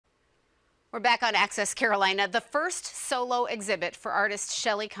We're back on Access Carolina. The first solo exhibit for artist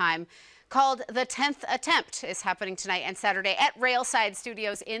Shelley Keim, called The 10th Attempt, is happening tonight and Saturday at Railside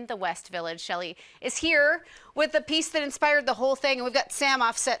Studios in the West Village. Shelley is here with the piece that inspired the whole thing, and we've got Sam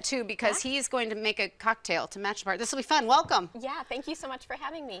off set too because he's going to make a cocktail to match the part. This will be fun. Welcome. Yeah, thank you so much for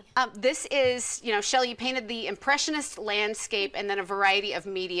having me. This is, you know, Shelley, you painted the impressionist landscape and then a variety of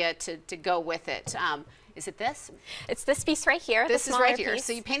media to go with it. Is it this? It's this piece right here. This is right here.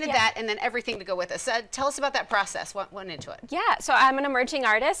 So you painted that and then everything to go with this. Tell us about that process. What went into it? Yeah, so I'm an emerging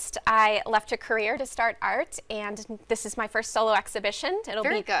artist. I left a career to start art, and this is my first solo exhibition. It'll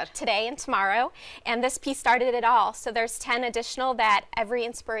be today and tomorrow. And this piece started it all. So there's 10 additional that every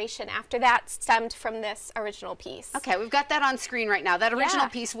inspiration after that stemmed from this original piece. Okay, we've got that on screen right now. That original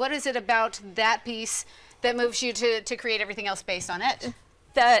piece, what is it about that piece that moves you to create everything else based on it?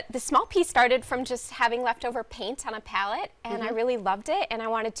 The small piece started from just having leftover paint on a palette, and I really loved it, and I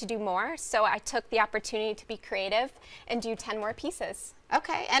wanted to do more, so I took the opportunity to be creative and do 10 more pieces.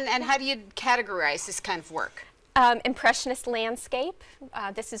 Okay, and how do you categorize this kind of work? Impressionist landscape.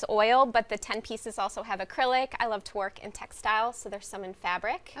 This is oil, but the 10 pieces also have acrylic. I love to work in textiles, so there's some in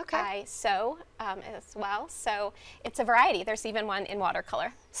fabric. Okay. I sew as well, so it's a variety. There's even one in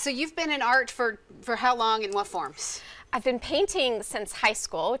watercolor. So you've been in art for how long and what forms? I've been painting since high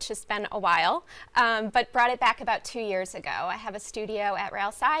school, which has been a while, but brought it back about 2 years ago. I have a studio at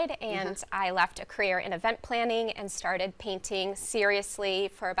Railside, and I left a career in event planning and started painting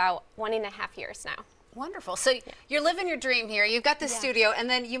seriously for about 1.5 years now. Wonderful. So you're living your dream here. You've got this studio, and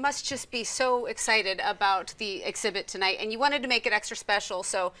then you must just be so excited about the exhibit tonight, and you wanted to make it extra special.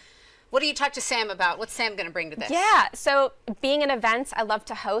 So what do you talk to Sam about? What's Sam going to bring to this? Yeah, so being in events, I love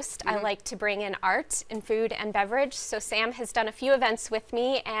to host. I like to bring in art and food and beverage. So Sam has done a few events with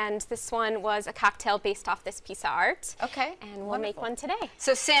me, and this one was a cocktail based off this piece of art. Okay. And we'll make one today.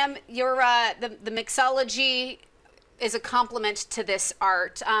 So Sam, your the mixology is a complement to this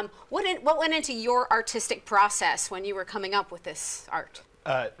art. What went into your artistic process when you were coming up with this art?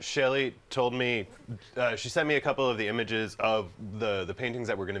 Shelley told me, she sent me a couple of the images of the paintings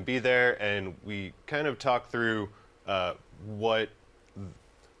that were going to be there, and we kind of talked through not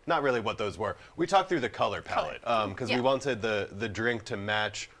really what those were. We talked through the color palette, because we wanted the drink to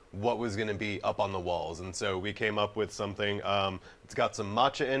match what was going to be up on the walls, and so we came up with something. It's got some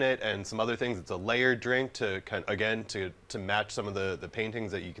matcha in it and some other things. It's a layered drink to to match some of the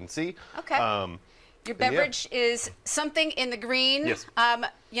paintings that you can see. Okay. Your beverage is something in the green. Yes.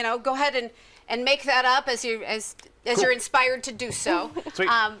 You know, go ahead and make that up as you're inspired to do so. Sweet.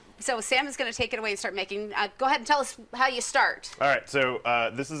 So Sam is going to take it away and start making. Go ahead and tell us how you start. All right. So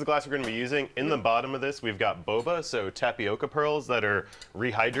this is the glass we're going to be using. In the bottom of this, we've got boba, so tapioca pearls that are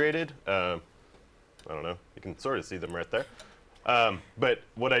rehydrated. I don't know. You can sort of see them right there. But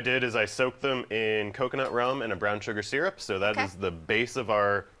what I did is I soaked them in coconut rum and a brown sugar syrup. So that is the base of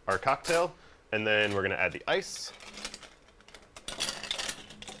our cocktail. And then we're going to add the ice.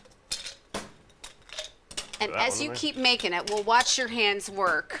 And as you keep making it, we'll watch your hands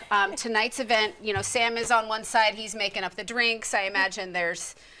work. Tonight's event, you know, Sam is on one side. He's making up the drinks. I imagine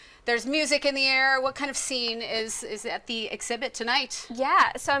there's music in the air. What kind of scene is at the exhibit tonight?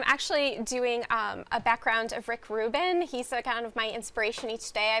 Yeah, so I'm actually doing a background of Rick Rubin. He's kind of my inspiration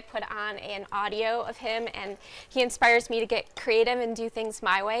each day. I put on an audio of him, and he inspires me to get creative and do things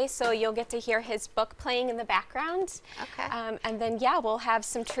my way. So you'll get to hear his book playing in the background. Okay. And then, yeah, we'll have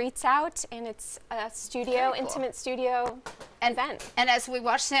some treats out, and it's a studio, intimate studio event. And as we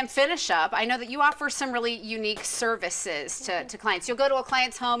watch Sam finish up, I know that you offer some really unique services to clients. You'll go to a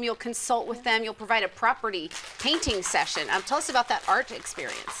client's home, you'll consult with them, you'll provide a property painting session. Tell us about that art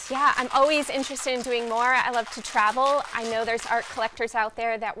experience. Yeah, I'm always interested in doing more. I love to travel. I know there's art collectors out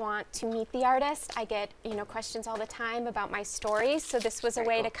there that want to meet the artist. I get, you know, questions all the time about my stories, so this was a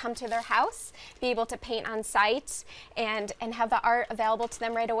way to come to their house, be able to paint on site, and have the art available to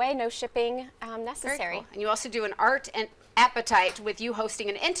them right away, no shipping necessary. Very cool. And you also do an art and appetite with you hosting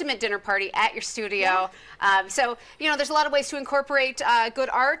an intimate dinner party at your studio. So, you know, there's a lot of ways to incorporate good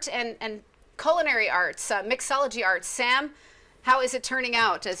art and culinary arts, mixology arts. Sam, how is it turning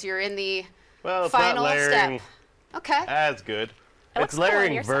out as you're in the final step? Okay. As good. It's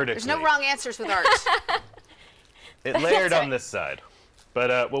layering vertically. There's no wrong answers with art. It layered on this side.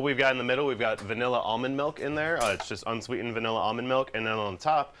 But what we've got in the middle, we've got vanilla almond milk in there. It's just unsweetened vanilla almond milk. And then on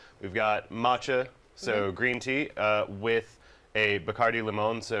top, we've got matcha, so green tea, with a Bacardi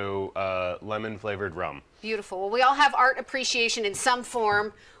Limon, so lemon-flavored rum. Beautiful. Well, we all have art appreciation in some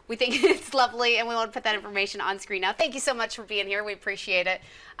form. We think it's lovely, and we want to put that information on screen now. Thank you so much for being here. We appreciate it.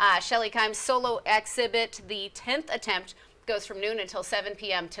 Shelley Keim's solo exhibit, The 10th Attempt, Goes from noon until 7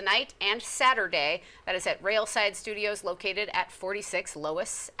 p.m. tonight and Saturday. That is at Railside Studios located at 46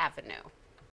 Lois Avenue.